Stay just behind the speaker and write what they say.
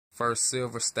first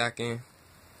silver stacking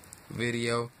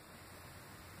video.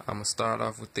 I'm going to start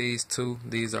off with these two.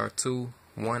 These are two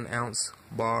 1 ounce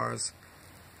bars,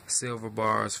 silver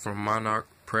bars from Monarch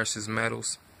Precious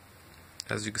Metals.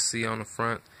 As you can see on the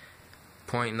front,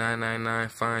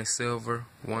 0.999 fine silver,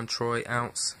 1 troy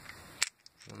ounce.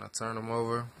 When I turn them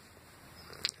over,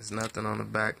 there's nothing on the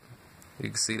back. You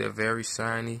can see they're very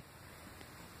shiny,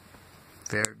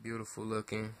 very beautiful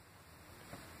looking.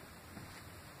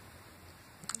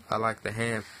 I like the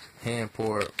hand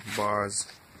poured bars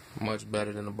much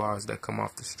better than the bars that come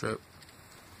off the strip.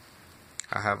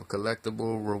 I have a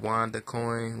collectible Rwanda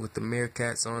coin with the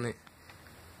meerkats on it.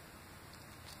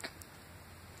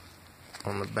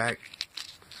 On the back,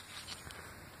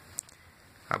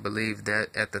 I believe that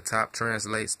at the top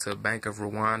translates to Bank of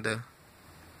Rwanda.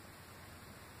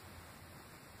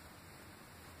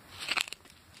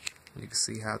 You can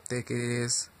see how thick it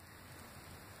is.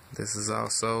 This is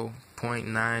also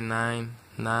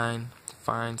 0.999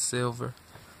 fine silver,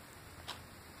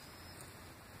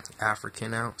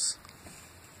 African ounce.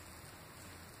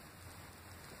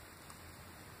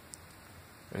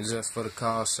 And just for the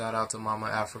cause, shout out to Mama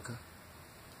Africa.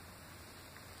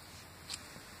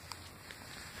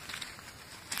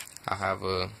 I have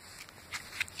a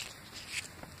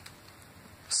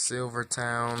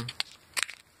Silvertown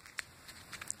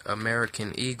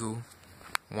American Eagle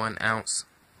 1 ounce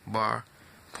bar,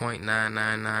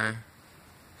 0.999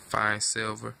 fine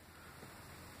silver.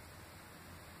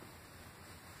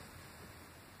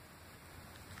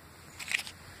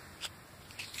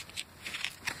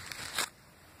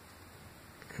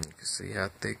 You can see how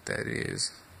thick that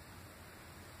is.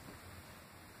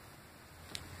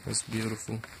 It's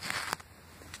beautiful.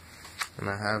 And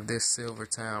I have this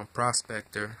Silvertown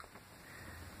Prospector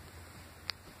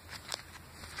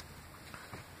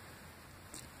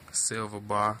silver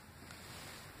bar.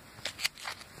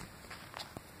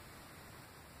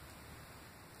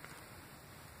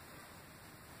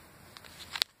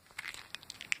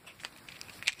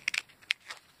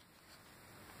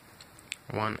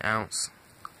 One ounce,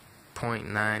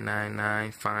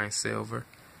 0.999 fine silver.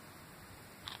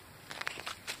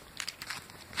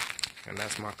 And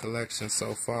that's my collection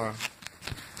so far.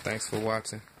 Thanks for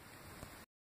watching.